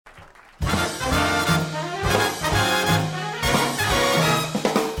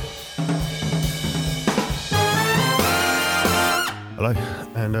Hello,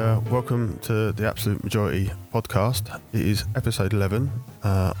 and welcome to the Absolute Majority podcast. It is episode 11.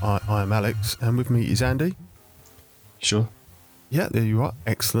 I am Alex, and with me is Andy. Sure. Yeah, there you are.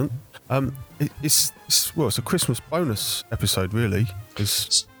 Excellent. It's a Christmas bonus episode, really.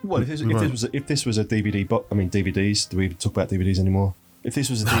 Well, if this was a DVD box, I mean DVDs. Do we even talk about DVDs anymore? If this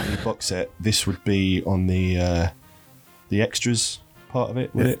was a DVD box set, this would be on the extras part of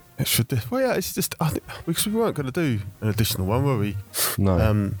it, would it? Well, yeah. It's just because we weren't going to do an additional one, were we?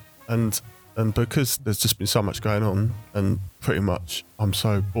 No. And because there's just been so much going on, and pretty much I'm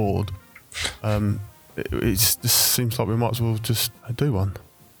so bored. It just seems like we might as well just do one.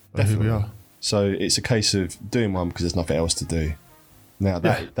 Definitely. Here we are. So it's a case of doing one because there's nothing else to do. Now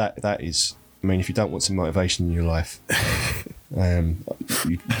that is, I mean, if you don't want some motivation in your life,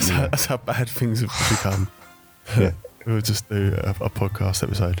 that's how bad things have become. Yeah. We'll just do a podcast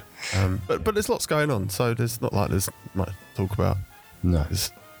episode. But there's lots going on, so there's not like there's much to talk about. No.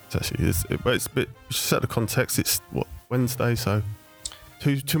 It's a bit. To set the context, it's Wednesday, so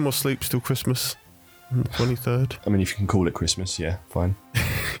two more sleeps till Christmas, 23rd. I mean, if you can call it Christmas, yeah, fine.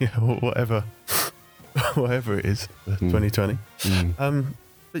 Yeah, whatever it is, 2020.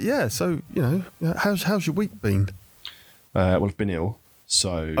 But yeah, so how's your week been? Well, I've been ill,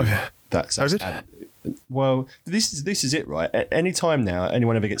 so that's well, this is it, right? At any time now,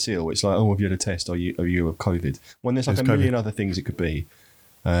 anyone ever gets ill, it's like, oh, have you had a test? Are you of COVID? When there's like a million other things it could be,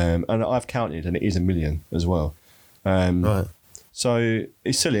 and I've counted, and it is a million as well. Right. So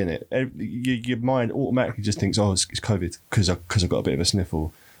it's silly, isn't it? Your mind automatically just thinks, oh, it's COVID because I've got a bit of a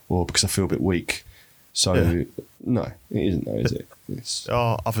sniffle, or because I feel a bit weak. So no, it isn't, though, is it? There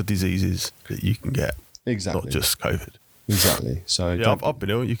are other diseases that you can get, exactly, not just COVID. Exactly. So yeah, I've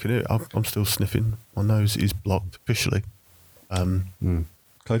been ill. You can hear it. I'm still sniffing. My nose is blocked officially. COVID?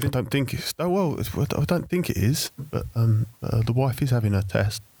 I don't think it's. Oh well, I don't think it is. But the wife is having a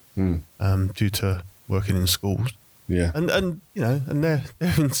test due to working in schools. Yeah. And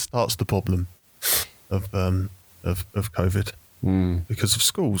therein starts the problem of COVID because of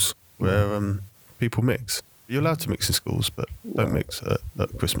schools where people mix. You're allowed to mix in schools, but don't mix at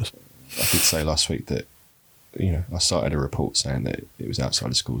Christmas. I did say last week that. I cited a report saying that it was outside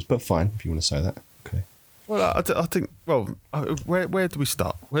of schools, but fine, if you want to say that. Okay. Well, I think, where do we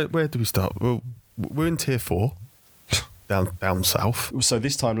start? Where do we start? Well, we're in tier 4, down south. So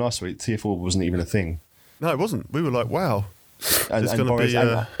this time last week, tier 4 wasn't even a thing. No, it wasn't. We were like, wow.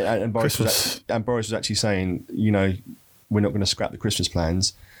 And Boris was actually saying, we're not going to scrap the Christmas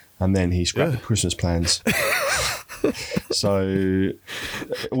plans. And then he scrapped the Christmas plans. So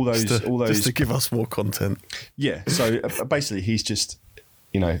all those just to give us more content. Yeah. So basically, he's just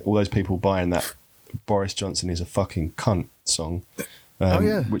all those people buying that Boris Johnson is a fucking cunt song,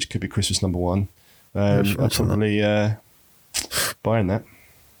 which could be Christmas number 1. I'm probably buying that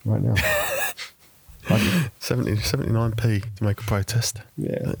right now. 79p to make a protest.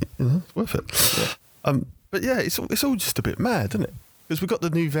 Yeah, it's worth it. Yeah. But yeah, it's all just a bit mad, isn't it? Because we've got the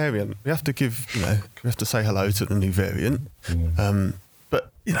new variant. We have to we have to say hello to the new variant. Yeah.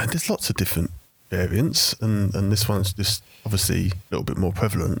 But there's lots of different variants, and this one's just obviously a little bit more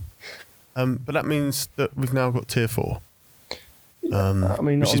prevalent. But that means that we've now got tier 4,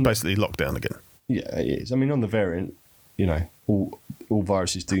 which is basically lockdown again. Yeah, it is. I mean, on the variant, all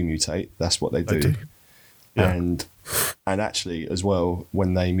viruses do mutate. That's what they do. They do. Yeah. And actually, as well,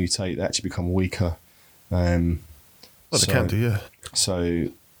 when they mutate, they actually become weaker. Well, they can do, yeah. So,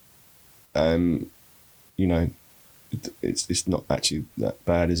 it's not actually that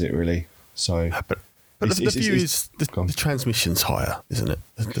bad, is it? Really? So, but the view is the transmission's higher, isn't it?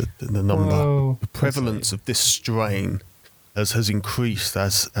 The number, the prevalence of this strain has increased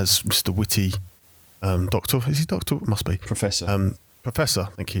as Mr. Whitty, doctor, is he doctor? Must be professor. Professor,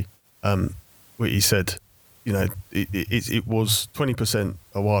 thank you. Whitty said, it was 20%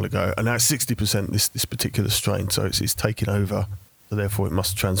 a while ago, and now it's 60% this particular strain. So it's taking over, so therefore it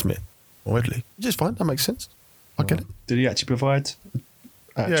must transmit more readily. Which is fine. That makes sense. I get it. Did he actually provide?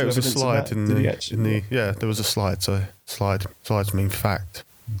 Yeah, it was a slide there was a slide. So slides mean fact.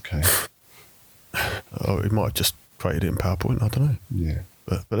 Okay. He might have just created it in PowerPoint. I don't know. Yeah.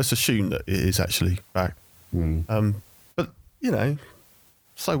 But let's assume that it is actually fact. But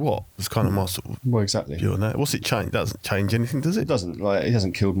so what? It's kind of my sort of view on that. What's it change? It doesn't change anything, does it? It doesn't. It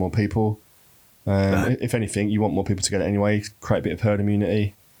hasn't killed more people. No. If anything, you want more people to get it anyway. Create a bit of herd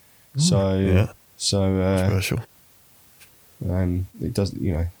immunity. Controversial. It does.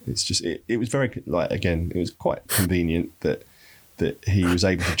 It's just it was very it was quite convenient that he was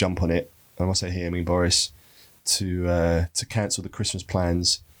able to jump on it. And when I say he, I mean Boris, to cancel the Christmas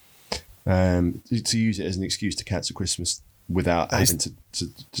plans, to use it as an excuse to cancel Christmas without having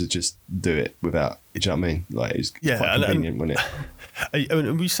to just do it without. Do you know what I mean? Like it's quite convenient, wasn't it?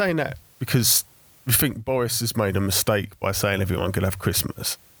 Are we saying that because we think Boris has made a mistake by saying everyone could have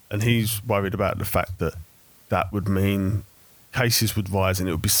Christmas, and he's worried about the fact that would mean cases would rise, and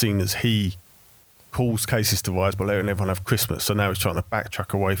it would be seen as he caused cases to rise by letting everyone have Christmas. So now he's trying to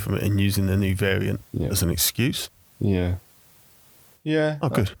backtrack away from it and using the new variant as an excuse. Yeah. Yeah. Oh,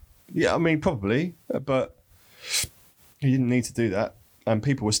 good. Yeah, I mean, probably, but he didn't need to do that. And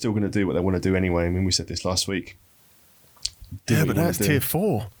people were still going to do what they want to do anyway. I mean, we said this last week. But that's tier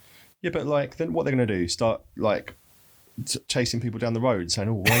 4. Yeah, but like, then what they're going to do? Start like chasing people down the road saying,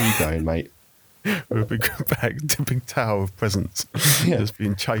 "Oh, where are you going, mate?" With a big bag, big tower of presents, just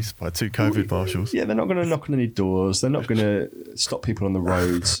being chased by 2 COVID marshals. Yeah, they're not going to knock on any doors. They're not going to stop people on the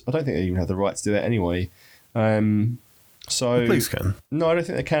roads. I don't think they even have the right to do that anyway. So the police can. No, I don't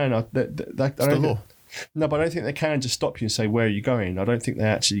think they can. It's the law. No, but I don't think they can just stop you and say, "Where are you going?" I don't think they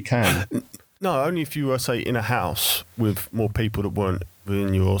actually can. No, only if you were, say, in a house with more people that weren't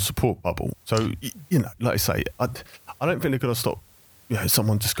within your support bubble. So, you know, like I say, I don't think they're going to stop,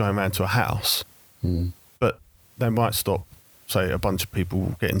 someone just going around to a house. But they might stop, say, a bunch of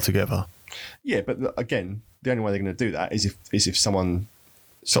people getting together. Yeah, but again, the only way they're going to do that is if someone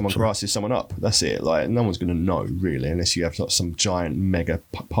grasses someone up. That's it. Like, no one's going to know, really, unless you have like, some giant mega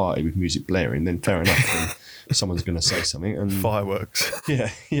party with music blaring. Then fair enough. Then someone's going to say something and fireworks. Yeah.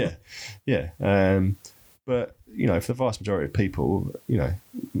 But for the vast majority of people, there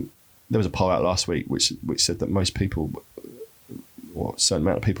was a poll out last week which said that most people, or a certain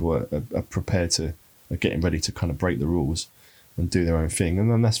amount of people, are prepared to are getting ready to kind of break the rules and do their own thing, and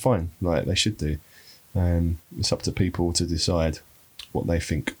then that's fine. Like they should do. It's up to people to decide what they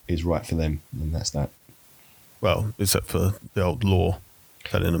think is right for them, and that's that. Well, except for the old law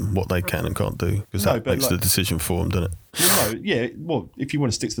telling them what they can and can't do, because that makes the decision for them, doesn't it? Well, if you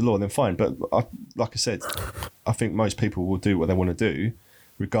want to stick to the law, then fine. But like I said, I think most people will do what they want to do,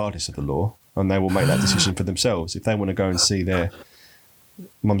 regardless of the law, and they will make that decision for themselves. If they want to go and see their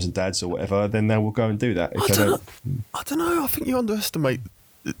mums and dads or whatever, then they will go and do that. I don't know. I think you underestimate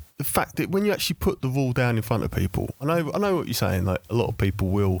the fact that when you actually put the rule down in front of people, I know what you're saying. Like a lot of people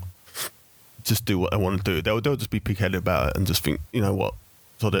will just do what they want to do. They'll just be pig-headed about it and just think, you know what,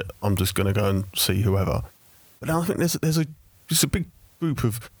 sod it, I'm just going to go and see whoever. But now I think there's a big group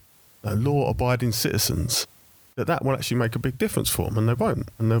of law-abiding citizens that will actually make a big difference for them, and they won't.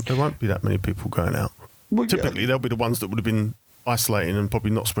 And there won't be that many people going out. Well, typically, they'll be the ones that would have been isolating and probably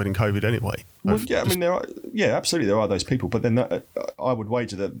not spreading COVID anyway. Well, I mean, absolutely, there are those people. But then I would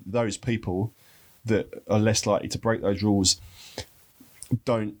wager that those people that are less likely to break those rules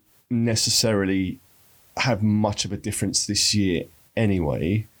don't necessarily have much of a difference this year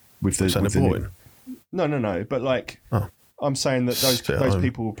anyway. No. But like, I'm saying that those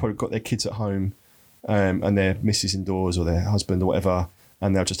people will probably got their kids at home, and their missus indoors or their husband or whatever,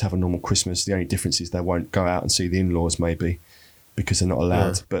 and they'll just have a normal Christmas. The only difference is they won't go out and see the in-laws maybe because they're not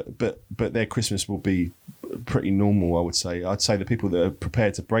allowed. Yeah. But their Christmas will be pretty normal, I would say. I'd say the people that are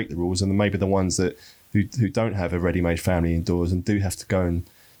prepared to break the rules and maybe the ones who don't have a ready-made family indoors and do have to go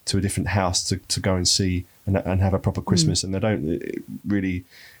to a different house to go and see and have a proper Christmas, and they don't really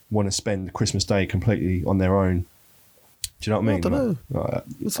want to spend Christmas Day completely on their own. Do you know what I mean? I don't know.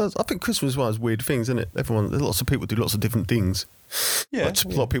 I think Christmas is one of those weird things, isn't it? Lots of people do lots of different things. Yeah. A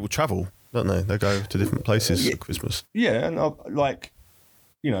lot of people travel, don't they? They go to different places for Christmas. Yeah, and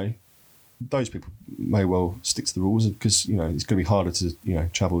those people may well stick to the rules because, it's going to be harder to,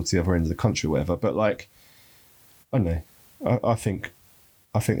 travel to the other end of the country or whatever. But I don't know. I think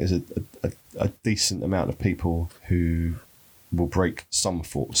there's a decent amount of people who will break some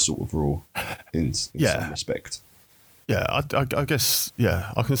sort of rule in some respect. Yeah, I guess,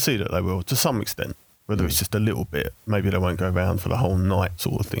 I can see that they will to some extent, whether it's just a little bit. Maybe they won't go around for the whole night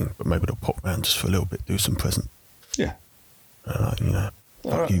sort of thing, but maybe they'll pop around just for a little bit, do some present. Yeah. Fuck you,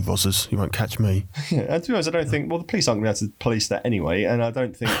 Rozzers, you won't catch me. Yeah, and to be honest, I don't think, the police aren't going to be able to police that anyway, and I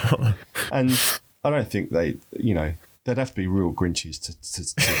don't think, they, they'd have to be real Grinches to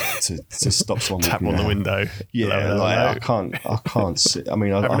stop someone. Tap on the window. Yeah, I can't sit. I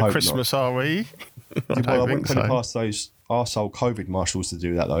mean, I hope a Christmas, not. Are we? I wouldn't put it past those arsehole COVID marshals to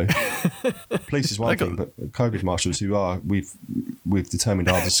do that though. Police is one thing, but COVID marshals who we've determined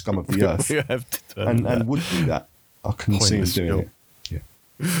are the scum of the earth, and would do that. I couldn't see them doing it.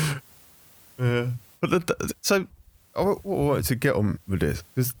 Yeah. But so what I wanted to get on with this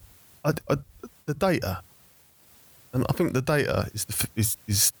because the data. And I think the data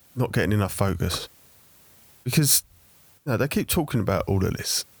is not getting enough focus because they keep talking about all of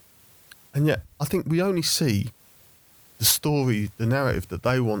this, and yet I think we only see the story, the narrative that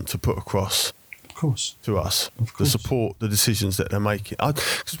they want to put across. Of course. To us, of course. To support the decisions that they're making.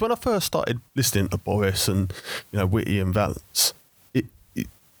 Because when I first started listening to Boris and Whitty and Vallance,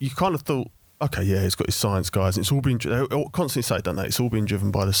 you kind of thought, okay, yeah, he's got his science guys. And it's all been they constantly say, don't they? It's all been driven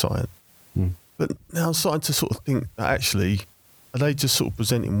by the science. But now I'm starting to sort of think that actually, are they just sort of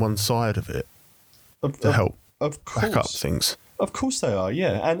presenting one side of it to help back up things? Of course they are,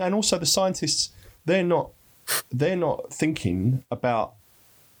 yeah. And also the scientists, they're not thinking about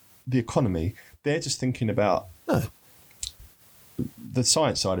the economy. They're just thinking about the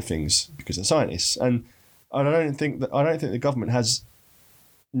science side of things because they're scientists. And I don't think the government has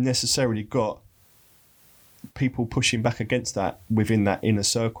necessarily got people pushing back against that within that inner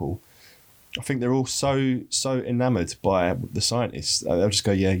circle. I think they're all so enamoured by the scientists. They'll just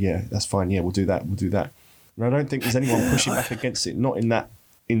go, yeah, that's fine. Yeah, we'll do that. And I don't think there's anyone pushing back against it. Not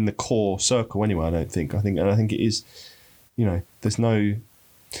in the core circle anyway. I don't think. I think it is. There's no.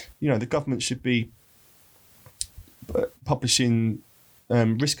 The government should be publishing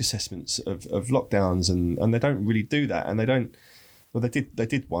risk assessments of lockdowns, and they don't really do that. And they don't. Well, they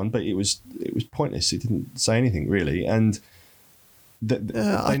did one, but it was pointless. It didn't say anything really, and.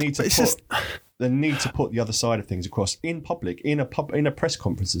 They need to put the other side of things across in public, in a press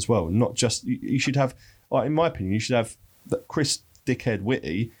conference as well. Not just you should have, in my opinion, you should have Chris Dickhead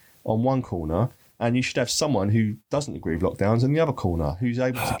Whitty on one corner, and you should have someone who doesn't agree with lockdowns in the other corner, who's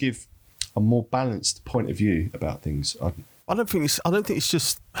able to give a more balanced point of view about things. I don't think it's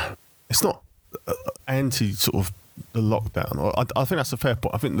not anti sort of the lockdown. I think that's a fair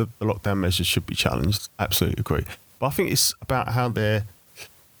point. I think the lockdown measures should be challenged. Absolutely agree. But I think it's about how they're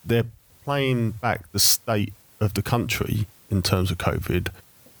playing back the state of the country in terms of COVID,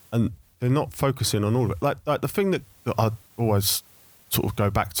 and they're not focusing on all of it. Like the thing that I always sort of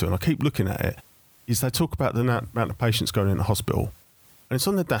go back to, and I keep looking at it, is they talk about the amount of patients going into hospital, and it's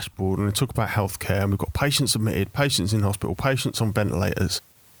on the dashboard, and they talk about healthcare, and we've got patients admitted, patients in hospital, patients on ventilators.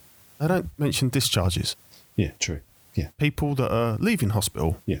 They don't mention discharges. Yeah, true. Yeah, people that are leaving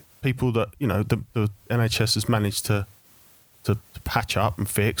hospital. Yeah. People that the NHS has managed to patch up and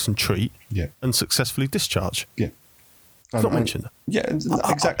fix and treat, and successfully discharge. Yeah, it's not mentioned. Yeah,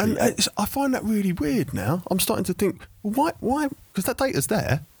 exactly. I find that really weird now. I'm starting to think, well, why? Because that data's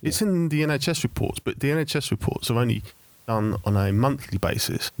there. Yeah. It's in the NHS reports, but the NHS reports are only done on a monthly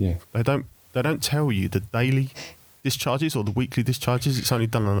basis. Yeah, they don't tell you the daily discharges or the weekly discharges. It's only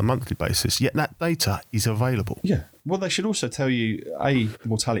done on a monthly basis, yet that data is available. Yeah. Well, they should also tell you the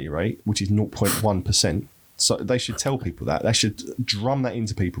mortality rate, which is 0.1%. So they should tell people that. They should drum that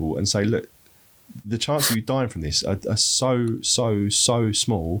into people and say, look, the chances of you dying from this are so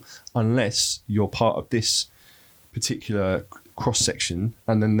small unless you're part of this particular cross-section.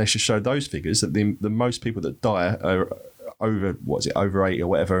 And then they should show those figures that the most people that die are over 80 or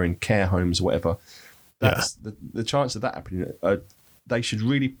whatever in care homes or whatever. That's the chance of that happening. They should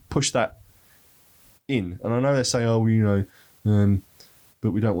really push that in. And I know they say, but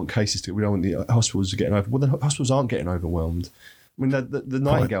we don't want cases we don't want the hospitals getting over. Well, the hospitals aren't getting overwhelmed. I mean, the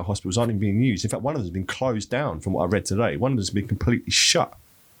Nightingale hospitals aren't even being used. In fact, one of them has been closed down from what I read today. One of them has been completely shut.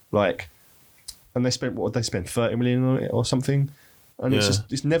 And they spent, what did they spend, 30 million on it or something? And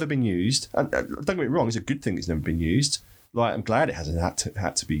it's never been used. And don't get me wrong, it's a good thing it's never been used. I'm glad it hasn't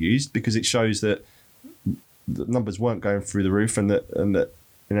had to be used, because it shows that the numbers weren't going through the roof and that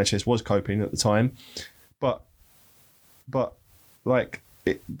NHS was coping at the time. But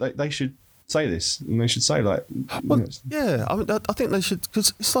they should say this, and they should say I think they should,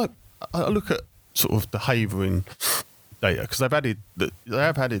 because it's like, I look at sort of the Havering data, because they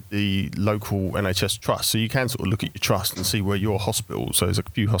have added the local NHS trust, so you can sort of look at your trust and see where your hospital. So there's a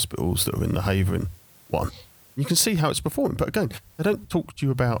few hospitals that are in the Havering one. You can see how it's performing, but again, they don't talk to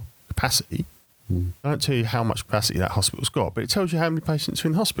you about capacity. They don't tell you how much capacity that hospital's got, but it tells you how many patients are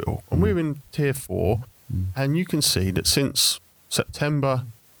in hospital. And we're in tier 4, and you can see that since September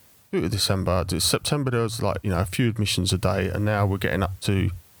through to December there was a few admissions a day, and now we're getting up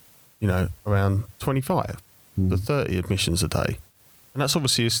to around 25 to 30 admissions a day, and that's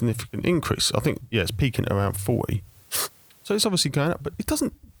obviously a significant increase. I think it's peaking at around 40, so it's obviously going up, but you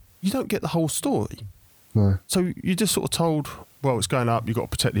don't get the whole story. No. So you're just sort of told, well, it's going up, you've got to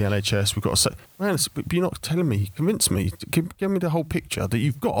protect the NHS, we've got to say, but you're not telling me, convince me, give me the whole picture that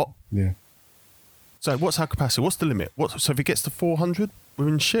you've got. Yeah. So what's our capacity? What's the limit? So if it gets to 400, we're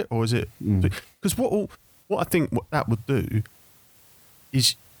in shit, or is it? Because what I think what that would do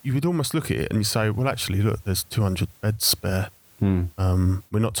is you would almost look at it and you say, well, actually, look, there's 200 beds spare. We're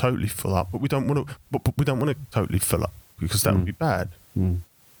not totally full up, but we don't want to totally fill up, because that would be bad.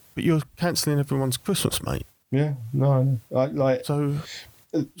 But you're cancelling everyone's Christmas, mate. Yeah, no.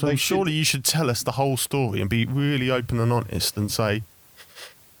 So surely you should tell us the whole story and be really open and honest and say,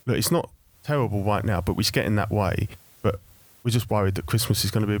 look, it's not terrible right now, but we're getting that way. But we're just worried that Christmas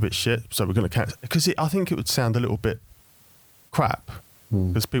is going to be a bit shit, so we're going to cancel. Because I think it would sound a little bit crap,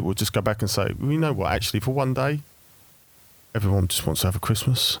 because people would just go back and say, well, you know what, actually, for one day, everyone just wants to have a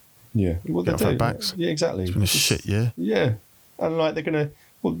Christmas. Yeah, well, they do. Backs. Yeah, exactly. It's been a shit year. Yeah, and like they're going to,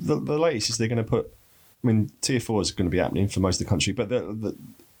 well, the latest is they're going to put, I mean, Tier 4 is going to be happening for most of the country, but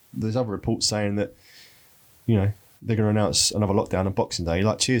there's other reports saying that, you know, they're going to announce another lockdown on Boxing Day.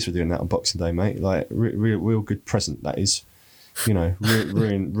 Like, cheers for doing that on Boxing Day, mate. Like, real good present, that is. You know,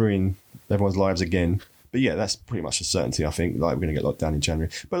 ruin everyone's lives again. But yeah, that's pretty much a certainty, I think. Like, we're going to get locked down in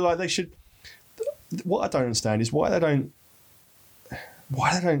January. But like, they should, what I don't understand is why they don't,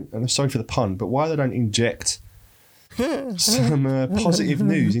 and I'm sorry for the pun, but why they don't inject some positive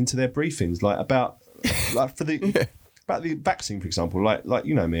news into their briefings, about the vaccine, for example. Like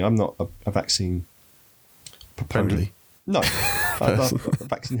you know me, I'm not a vaccine proponent. No, I'm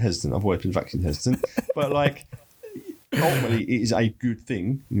vaccine hesitant. I've always been vaccine hesitant, but like ultimately, it is a good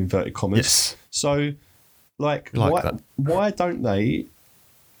thing in inverted commas. Yes. So, why don't they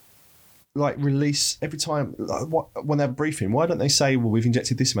release every time when they have a briefing? Why don't they say, well, we've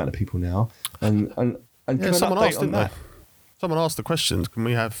injected this amount of people now, and someone asked, didn't they? Someone asked the questions. Can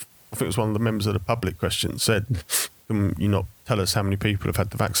we have? I think it was one of the members of the public questions said, can you not tell us how many people have had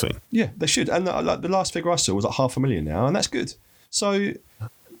the vaccine? Yeah, they should. And the last figure I saw was 500,000 now, and that's good. So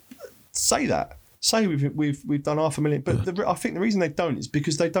say that. Say we've done 500,000. But I think the reason they don't is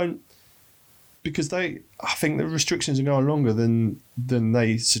because they don't. Because I think the restrictions are going longer than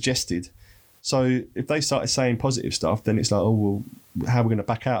they suggested. So if they started saying positive stuff, then it's like, oh, well, how are we going to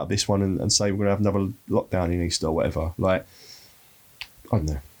back out of this one and say we're going to have another lockdown in Easter or whatever? Like, I don't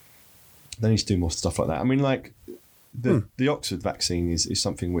know. They need to do more stuff like that. I mean, like, the Oxford vaccine is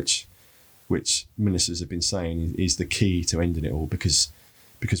something which ministers have been saying is the key to ending it all, because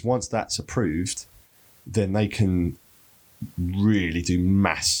once that's approved, then they can really do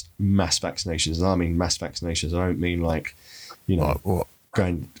mass vaccinations. And I mean mass vaccinations. I don't mean like, you know,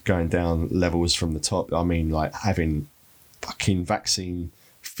 going down levels from the top. I mean like having fucking vaccine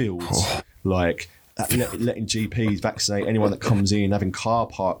fields, like letting GPs vaccinate anyone that comes in, having car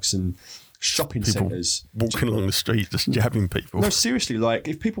parks and shopping centres, walking along the street just jabbing people. No, seriously, like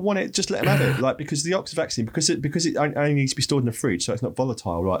if people want it, just let them have it. Like, because the Oxford vaccine, because it only needs to be stored in the fridge, so it's not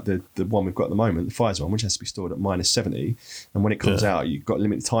volatile like the one we've got at the moment, the Pfizer one, which has to be stored at -70, and when it comes out, you've got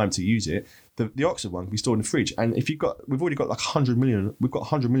limited time to use it. The Oxford one can be stored in the fridge, and if we've already got like 100 million. We've got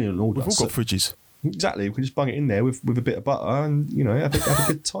 100 million in order. We've all got fridges. Exactly, we can just bung it in there with a bit of butter, and you know, have a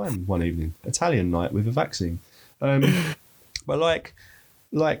good time one evening, Italian night with a vaccine. But like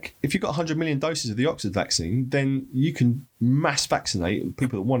if you've got 100 million doses of the Oxford vaccine, then you can mass vaccinate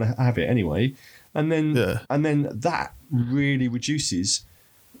people that want to have it anyway, and then that really reduces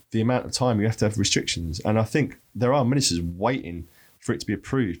the amount of time you have to have restrictions. And I think there are ministers waiting for it to be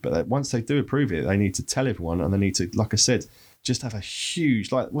approved, but once they do approve it, they need to tell everyone, and they need to, like I said, just have a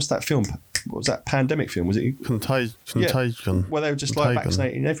huge, like, what's that film? What was that pandemic film? Was it Contagion? Yeah, where they were just like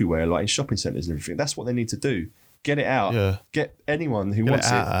vaccinating everywhere, like in shopping centres and everything. That's what they need to do. Get it out. Yeah. Get anyone who wants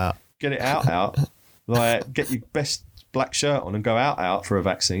it. Get it out. Like, get your best black shirt on and go out for a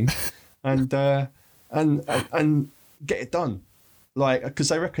vaccine, and get it done. Like, because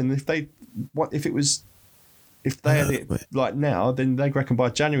they reckon if they had it like now, then they reckon by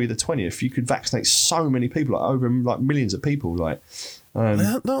January the 20th you could vaccinate so many people, like over like millions of people. Like,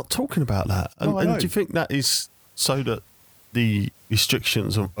 they're not talking about that. And do you think that is so that the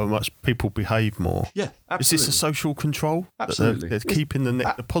restrictions are much people behave more? Yeah, absolutely. Is this a social control? Absolutely. They're keeping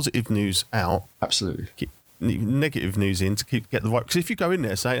the positive news out. Absolutely. Keep negative news in to get the right. Because if you go in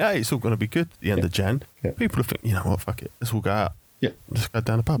there saying, hey, it's all going to be good at the end of Jan, people will think, you know what, fuck it, let's all go out. Yeah. Just go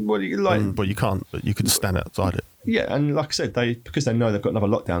down the pub. Well, you can't, but you can stand outside it. Yeah, and like I said, because they know they've got another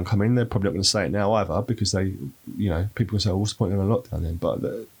lockdown coming, they're probably not going to say it now either, because people can say, well, what's the point of a lockdown then? But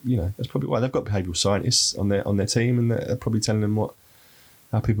that's probably why they've got behavioural scientists on their team, and they're probably telling them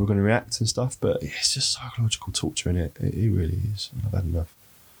how people are going to react and stuff. But it's just psychological torture, innit? It really is. I've had enough.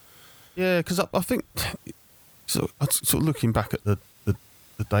 Yeah, because I think sort of looking back at the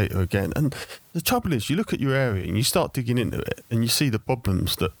data again, and the trouble is, you look at your area and you start digging into it, and you see the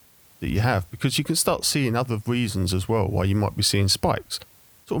problems that you have, because you can start seeing other reasons as well why you might be seeing spikes.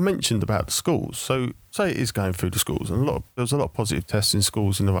 Sort of mentioned about the schools. So say it is going through the schools, and there was a lot of positive tests in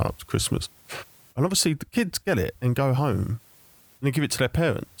schools in the run up to Christmas, and obviously the kids get it and go home and they give it to their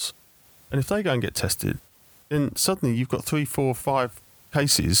parents, and if they go and get tested, then suddenly you've got 3, 4, 5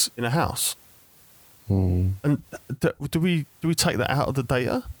 cases in a house. And do we take that out of the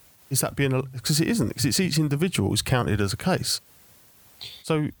data? Is that being because it isn't, because it's each individual is counted as a case.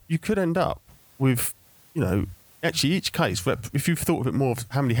 So you could end up with, actually each case, if you've thought of it more of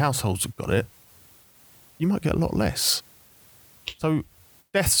how many households have got it, you might get a lot less. So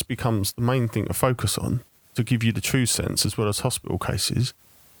deaths becomes the main thing to focus on to give you the true sense, as well as hospital cases.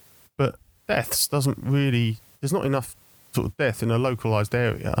 But deaths doesn't really, there's not enough sort of death in a localised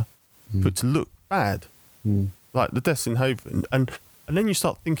area for it to look bad. Like the deaths in Havering. And then you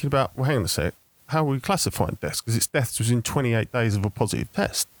start thinking about, well, hang on a sec, how are we classifying deaths? Because it's deaths within 28 days of a positive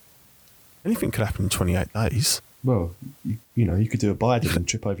test. Anything could happen in 28 days. Well, you could do a Biden and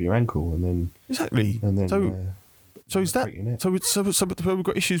trip over your ankle and then... Exactly. And then, so is that... So we've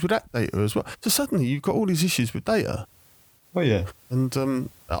got issues with that data as well. So suddenly you've got all these issues with data. Oh, yeah. And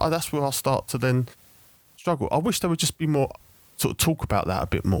that's where I'll start to then struggle. I wish there would just be more, sort of talk about that a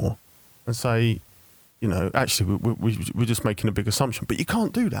bit more and say... actually, we're just making a big assumption. But you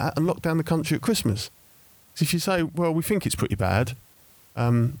can't do that and lock down the country at Christmas. Because if you say, well, we think it's pretty bad,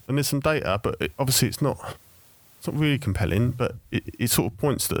 and there's some data, but obviously it's not really compelling, but it sort of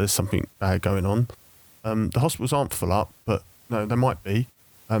points that there's something bad going on. The hospitals aren't full up, but no, they might be.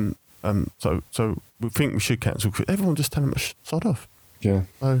 So we think we should cancel. Everyone just tell them to sod off. Yeah.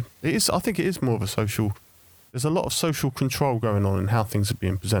 So it is. I think it is more of a social... There's a lot of social control going on in how things are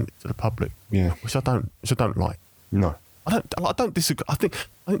being presented to the public. Yeah, which I don't like. No, I don't disagree. I think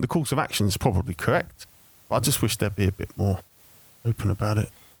the course of action is probably correct, but I just wish there'd be a bit more open about it.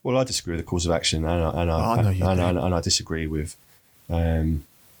 Well, I disagree with the course of action, and I disagree with a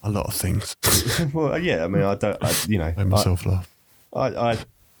lot of things. Well, yeah, I mean, I don't, Made myself laugh. I'm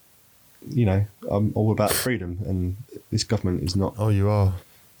all about freedom, and this government is not. Oh, you are.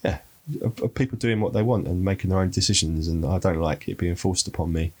 Yeah. Of people doing what they want and making their own decisions, and I don't like it being forced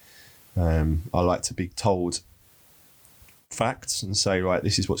upon me. I like to be told facts and say, right,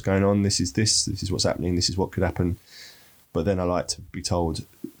 this is what's going on, this is what's happening, this is what could happen. But then I like to be told,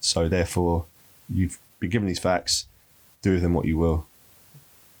 so therefore you've been given these facts, do with them what you will.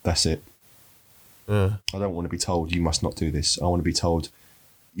 That's it. Yeah. I don't want to be told you must not do this. I want to be told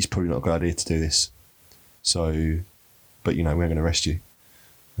it's probably not a good idea to do this. So, but we're going to arrest you.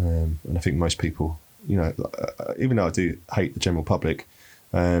 And I think most people, even though I do hate the general public,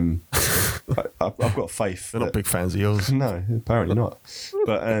 I've got faith. They're not big fans of yours. No, apparently not.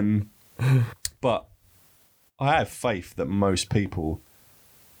 But I have faith that most people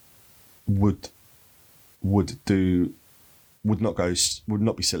would not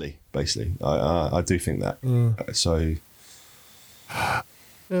be silly. Basically, I do think that. So, yeah,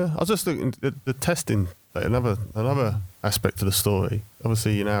 I was just looking at the testing. Another aspect of the story.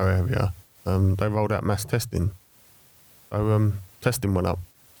 Obviously, in our area, they rolled out mass testing. So testing went up,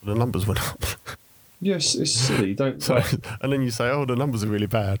 so the numbers went up. Yes, it's silly. Don't. And then you say, "Oh, the numbers are really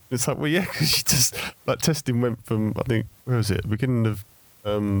bad." It's like, well, yeah, because you just testing went from, I think, where was it? Beginning of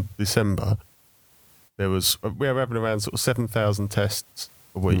December. We were having around sort of 7,000 tests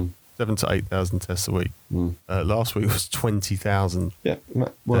a week, 7,000 to 8,000 tests a week. Last week was 20,000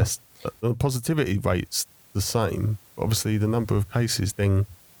 tests. The positivity rate's the same. Obviously, the number of cases then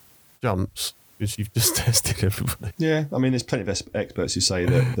jumps because you've just tested everybody. Yeah, I mean, there's plenty of experts who say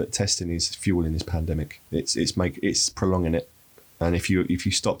that testing is fueling this pandemic. It's prolonging it, and if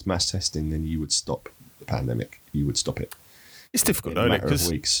you stopped mass testing, then you would stop the pandemic. You would stop it. It's difficult, though, in a matter of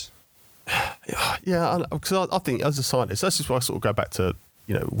weeks. Yeah, because I think as a scientist, that's just why I sort of go back to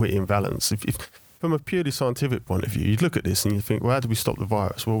wit and balance. If from a purely scientific point of view, you look at this and you think, well, how do we stop the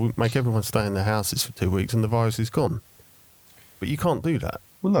virus? Well, we make everyone stay in their houses for 2 weeks and the virus is gone. But you can't do that.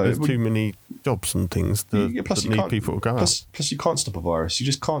 Well, no. There's too many jobs and things that need people to go out. Plus, you can't stop a virus. You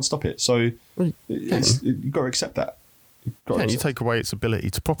just can't stop it. So you've got to accept that. You take away its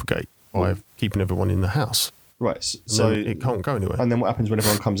ability to propagate by keeping everyone in the house. Right. So it can't go anywhere. And then what happens when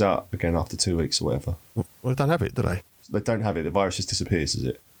everyone comes out again after 2 weeks or whatever? Well, they don't have it, do they? They don't have it. The virus just disappears, is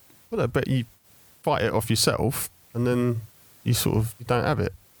it? Well, I bet you fight it off yourself, and then you don't have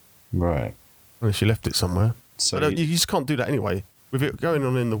it. Right. Unless you left it somewhere. So but you just can't do that anyway. With it going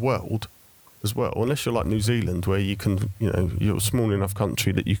on in the world as well, unless you're like New Zealand, where you can, you're a small enough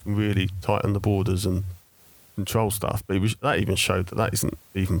country that you can really tighten the borders and control stuff. But that even showed that isn't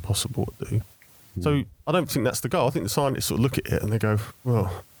even possible to do. So I don't think that's the goal. I think the scientists sort of look at it and they go,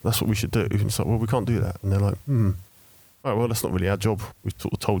 well, that's what we should do. And it's like, well, we can't do that. And they're like, all right, well, that's not really our job. We've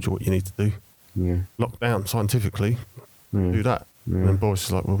sort of told you what you need to do. Yeah. Lock down scientifically, do that. Yeah. And then Boris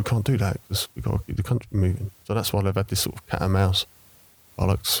is like, well, we can't do that because we've got to keep the country moving. So that's why they've had this sort of cat and mouse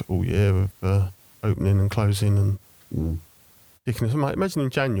bollocks all year of opening and closing and ridiculous. Imagine in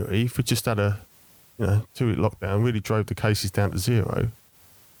January if we just had a 2-week lockdown really drove the cases down to 0,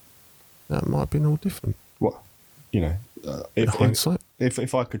 that might have been all different. What?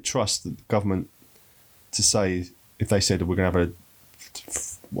 If I could trust the government to say, if they said we're going to have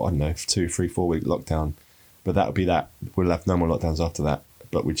I don't know, 2, 3, 4 week lockdown, but that would be that. We'll have no more lockdowns after that,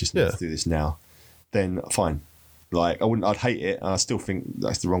 but we just need to do this now. Then fine. Like I'd hate it, and I still think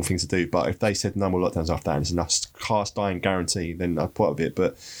that's the wrong thing to do. But if they said no more lockdowns after that, and it's enough cast iron guarantee, then I'd put up with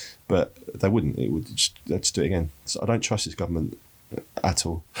it. But they wouldn't. They'd just do it again. So I don't trust this government at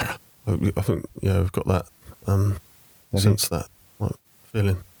all. I think we've got that sense, that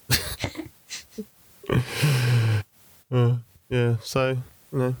feeling. So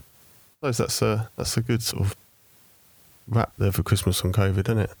I suppose that's a good sort of wrap there for Christmas on COVID,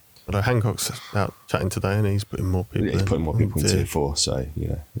 isn't it? Although Hancock's out chatting today, and he's putting more people. He's putting more people in Tier 4, so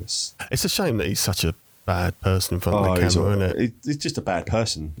it's a shame that he's such a bad person in front of the camera, isn't it? He's just a bad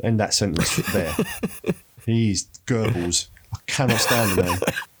person. End that sentence there. He's Goebbels. I cannot stand the man.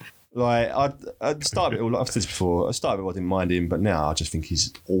 Like I'd started it all. I've said this before. I started with I didn't mind him, but now I just think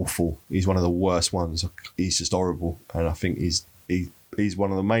he's awful. He's one of the worst ones. He's just horrible, and I think he's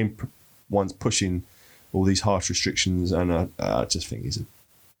one of the main ones pushing all these harsh restrictions. And I just think he's a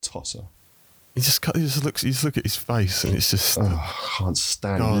tosser. You just look at his face, and it's just I can't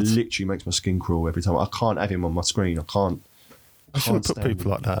stand him. It literally makes my skin crawl every time. I can't have him on my screen. I can't. I shouldn't put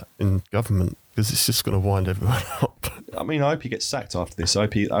people like that in government, because it's just going to wind everyone up. I mean, I hope he gets sacked after this. I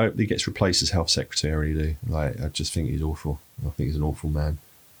hope he gets replaced as health secretary. Really, I just think he's awful. I think he's an awful man.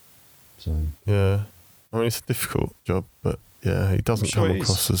 So yeah, I mean, it's a difficult job, but he doesn't come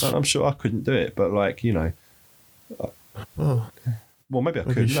across as. I'm sure I couldn't do it, but well, maybe I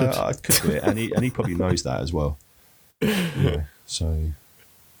could. No, I could do it, and he probably knows that as well. So.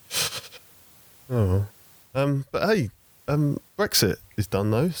 Oh, but hey, Brexit is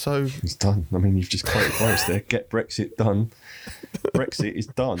done though, so it's done. I mean, you've just quoted Boris there. Get Brexit done. Brexit is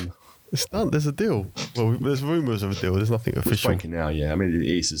done. It's done. There's a deal. Well, there's rumours of a deal. There's nothing official. It's breaking now. Yeah, I mean, it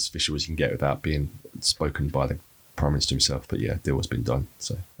is as official as you can get without being spoken by the Prime Minister himself. But yeah, deal has been done.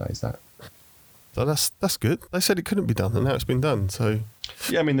 So that is that. So that's good. They said it couldn't be done, and now it's been done. So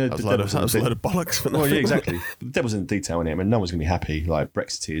yeah, I mean, that was a load of bollocks. Well, yeah, exactly. The devil's in the detail in it. I mean, no one's going to be happy. Like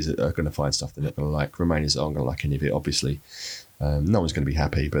Brexiteers are going to find stuff they're not going to like. Remainers aren't going to like any of it. Obviously, no one's going to be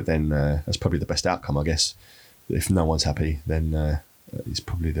happy. But then that's probably the best outcome, I guess. If no one's happy, then it's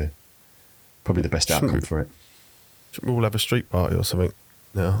probably the best outcome for it. Should we all have a street party or something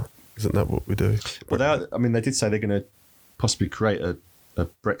now? Isn't that what we do? Well, they did say they're going to possibly create a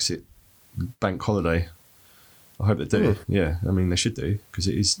Brexit bank holiday. I hope they do. Yeah, I mean, they should do, because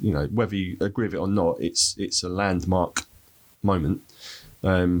it is, whether you agree with it or not, it's a landmark moment,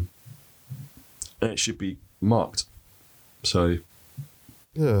 and it should be marked. So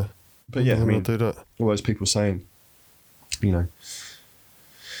yeah, but yeah, I mean, do that. All those people saying, that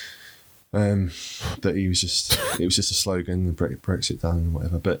it was just a slogan, Brexit done and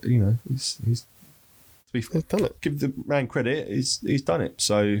whatever. But he's done it. Give the man credit. He's done it.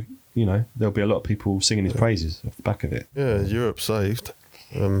 So there'll be a lot of people singing his praises off the back of it. Yeah, Europe saved.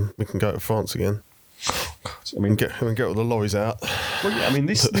 We can go to France again. I mean, get all the lorries out. Well, yeah, I mean,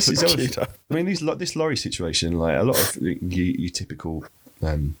 this is. I mean, this lorry situation. Like a lot of you typical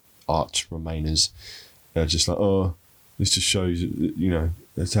arch Remainers are just like, oh, this just shows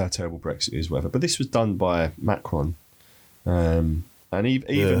that's how terrible Brexit is, whatever. But this was done by Macron, and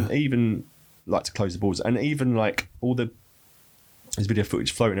even like to close the borders, and even like all there's video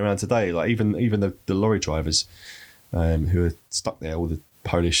footage floating around today. Like even the lorry drivers who are stuck there, all the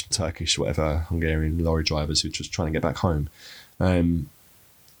Polish, Turkish, whatever, Hungarian lorry drivers who are just trying to get back home.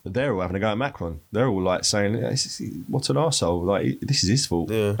 They're all having a go at Macron. They're all like saying, "What an arsehole, like this is his fault."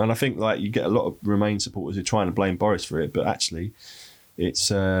 Yeah. And I think like you get a lot of Remain supporters who are trying to blame Boris for it, but actually,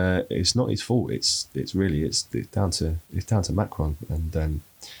 it's not his fault. It's down to Macron. And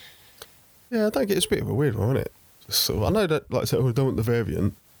yeah, I don't get, it's a bit of a weird one, isn't it? So I know that, like I said, we don't want the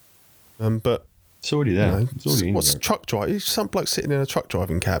variant, but it's already there. It's already what's truck drive? Some bloke sitting in a truck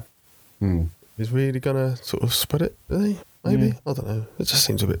driving cab. Is really gonna sort of spread it? Really? Maybe. Yeah. I don't know. It just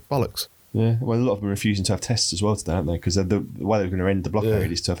seems a bit bollocks. Yeah. Well, a lot of them are refusing to have tests as well today, aren't they? Because the way they're going to end the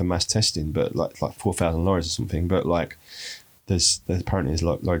blockade is to have a mass testing, but like 4,000 lorries or something. But like, there's apparently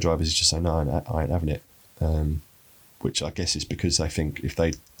lorry drivers who just say no, I ain't having it. Which I guess is because they think if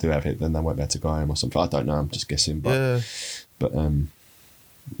they do have it, then they won't be able to go home or something. I don't know. I'm just guessing. But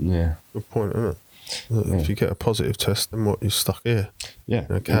yeah. Good point, isn't it? If you get a positive test, then what? You're stuck here. Yeah,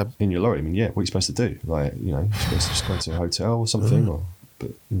 in a cab in your lorry. I mean, yeah. What are you supposed to do? Like, you're supposed to just go to a hotel or something,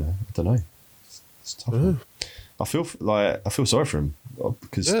 but I don't know. It's tough. I feel sorry for him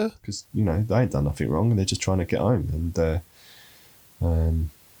because you know they ain't done nothing wrong and they're just trying to get home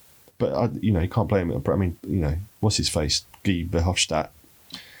but you know you can't blame it. I mean, you know, what's his face, Guy Verhofstadt?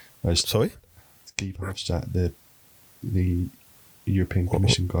 Sorry, Guy Verhofstadt, the European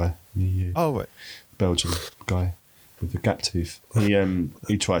Commission guy, the EU. Oh right, Belgian guy with the gap tooth.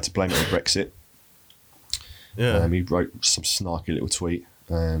 He tried to blame it on Brexit. Yeah, he wrote some snarky little tweet,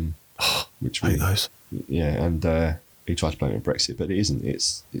 which hate those. Yeah, and he tried to blame it on Brexit, but it isn't.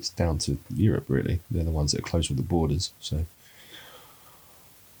 It's down to Europe really. They're the ones that are closed with the borders. So,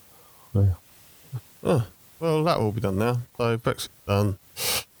 yeah. Oh, well, that will be done now. So Brexit done,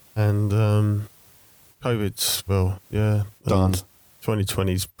 and COVID's done.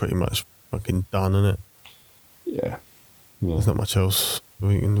 2020's pretty much fucking done, isn't it? Yeah. There's not much else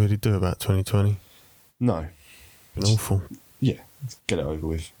we can really do about 2020. No. It's been awful. Yeah, get it over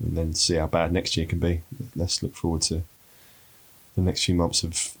with and then see how bad next year can be. Let's look forward to the next few months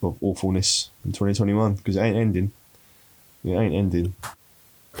of awfulness in 2021 because it ain't ending. It ain't ending.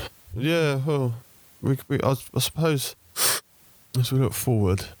 Yeah, well, I suppose as we look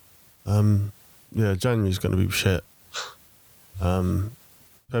forward, January's going to be shit.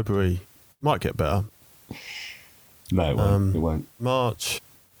 February might get better. No, it won't. It won't. March.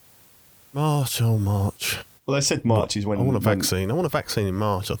 Well, they said March is when... I want a vaccine. I want a vaccine in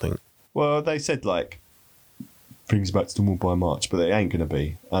March, I think. Well, they said, like, brings back to normal by March, but it ain't going to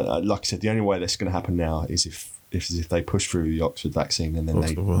be. Like I said, the only way that's going to happen now is if they push through the Oxford vaccine and then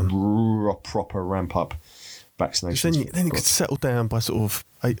they proper ramp up vaccinations. Then you could settle down by sort of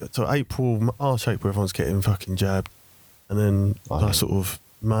March, April, everyone's getting fucking jabbed. And then by sort of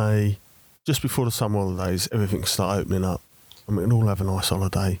May, just before the summer holidays, everything can start opening up. And we can all have a nice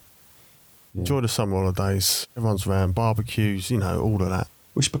holiday. Yeah. Enjoy the summer holidays. Everyone's around, barbecues, you know, all of that.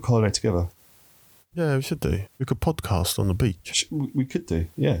 We should book a holiday together. Yeah, we should do. We could podcast on the beach. We could do,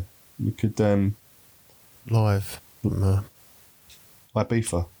 yeah. We could... live from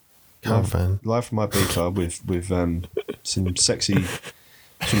Ibiza. Caravan. Live from Ibiza with some sexy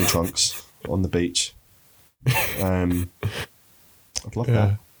swimming trunks on the beach. I'd love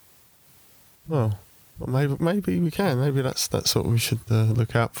that. Well, maybe we can. Maybe that's what we should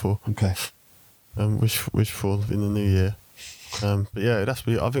look out for. Okay. Wish for in the new year. But yeah, I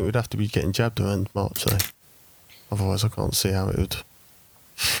think we'd have to be getting jabbed around March though. Otherwise, I can't see how it would.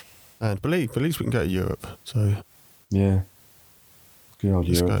 And at least we can go to Europe. So yeah, good old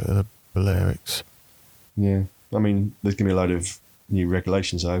Europe. Let's go to the Balearics. Yeah, I mean, there's gonna be a load of new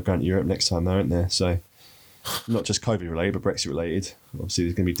regulations though going to Europe next time, though, aren't there? So not just COVID related, but Brexit related. Obviously,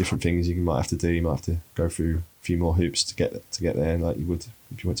 there's gonna be different things you might have to do. You might have to go through a few more hoops to get there, like you would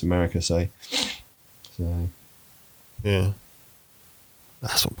if you went to America, say. So yeah,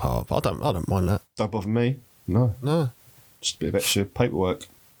 that's what part of. I don't mind that. Don't bother me. No. Just a bit of extra paperwork.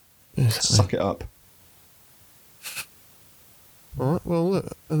 Exactly. Suck it up. All right. Well,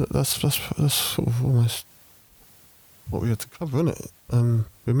 look, that's sort of almost what we had to cover, isn't it?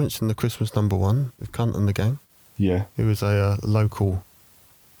 We mentioned the Christmas number one with Cunt and the Gang. Yeah. He was a local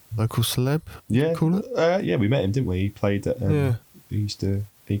celeb. Yeah. Call it. Yeah, we met him, didn't we? He played at.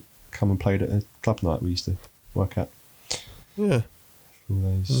 He come and played at a club night we used to work at. Yeah.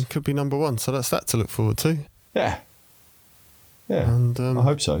 It could be number one, so that's that to look forward to. Yeah. Yeah. And I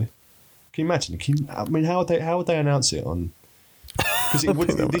hope so. Can you imagine? I mean, how would they announce it on? Because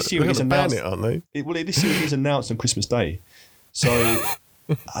this year it was announced. Ban it, aren't they? This year it was announced on Christmas Day. So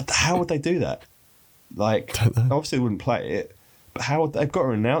how would they do that? Like, obviously they wouldn't play it, but they've got to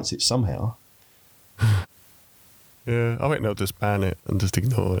announce it somehow. Yeah, I think they'll just ban it and just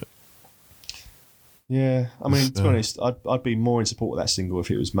ignore it. Yeah, I mean, to be honest, I'd be more in support of that single if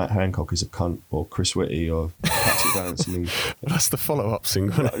it was Matt Hancock as a cunt or Chris Whitty or Patrick Vance. I mean, that's the follow-up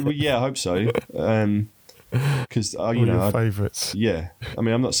single. Well, yeah, I hope so. Because your favourites. Yeah, I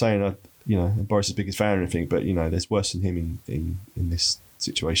mean, I'm not saying I'm Boris's biggest fan or anything, but there's worse than him in this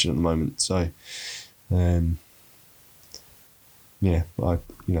situation at the moment. So, yeah,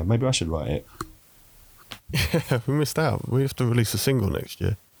 maybe I should write it. Yeah, we missed out. We have to release a single next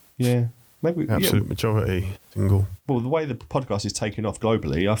year. Yeah. Maybe absolute majority single. Well, the way the podcast is taking off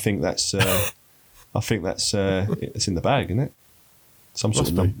globally, I think that's it's in the bag, isn't it? Some sort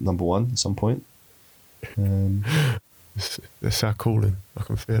of number one at some point. It's our calling. I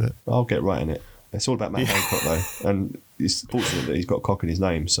can feel it. I'll get writing it. It's all about Matt Hancock though, and it's fortunate that he's got cock in his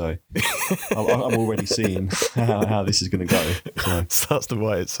name. So I'm already seeing how this is going to go. So. Starts to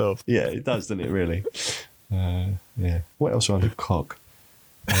write itself. Yeah, it does, doesn't it? Really. Yeah. What else around with cock?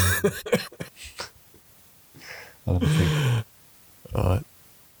 I'll have a think. All right.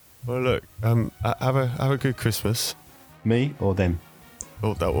 Well, look, have a good Christmas. Me or them?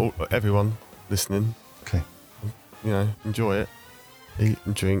 Or everyone listening. Okay. You know, enjoy it. Eat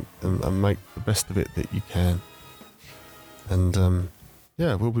and drink and make the best of it that you can. And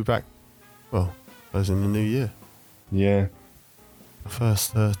yeah, we'll be back. Well, as in the new year. Yeah. The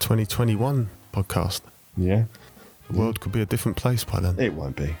first 2021 podcast. Yeah. The world could be a different place by then. It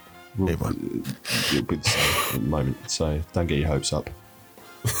won't be. It won't. It'll be the same at the moment, so don't get your hopes up.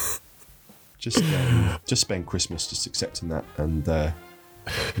 Just spend Christmas just accepting that and,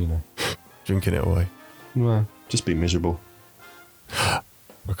 you know. Drinking it away. Well, just be miserable.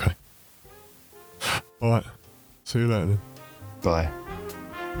 Okay. All right. See you later then. Bye.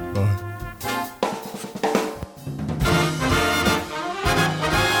 Bye.